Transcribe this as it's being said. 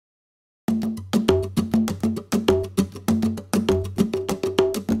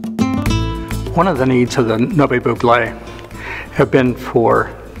One of the needs of the Nobe Bugle have been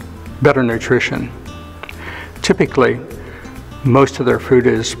for better nutrition. Typically, most of their food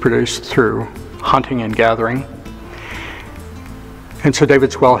is produced through hunting and gathering. And so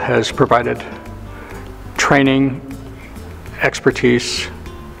David's Well has provided training, expertise,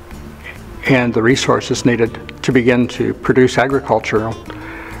 and the resources needed to begin to produce agricultural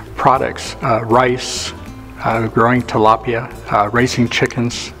products, rice, growing tilapia, raising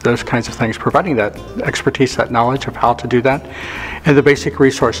chickens, those kinds of things, providing that expertise, that knowledge of how to do that, and the basic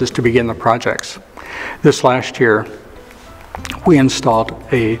resources to begin the projects. This last year, we installed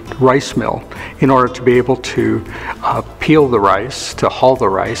a rice mill in order to be able to peel the rice, to hull the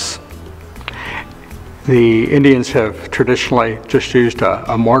rice. The Indians have traditionally just used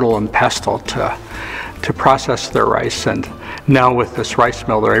a mortar and pestle to process their rice, and now with this rice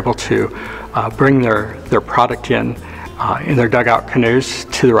mill they're able to bring their product in their dugout canoes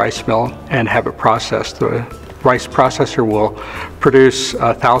to the rice mill and have it processed. The rice processor will produce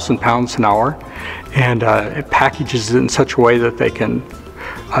 1,000 pounds an hour, and it packages it in such a way that they can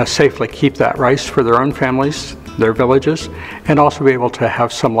safely keep that rice for their own families, their villages, and also be able to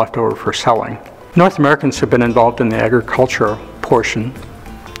have some left over for selling. North Americans have been involved in the agriculture portion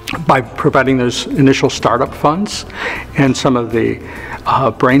by providing those initial startup funds and some of the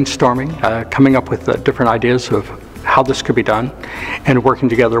brainstorming, coming up with different ideas of how this could be done, and working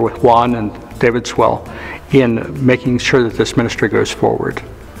together with Juan and David's Well in making sure that this ministry goes forward.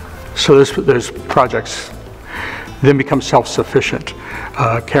 So those projects then become self-sufficient,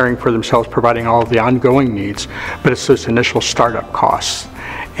 caring for themselves, providing all of the ongoing needs, but it's those initial startup costs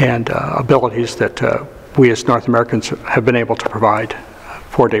and abilities that we as North Americans have been able to provide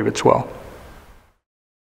for David's Well.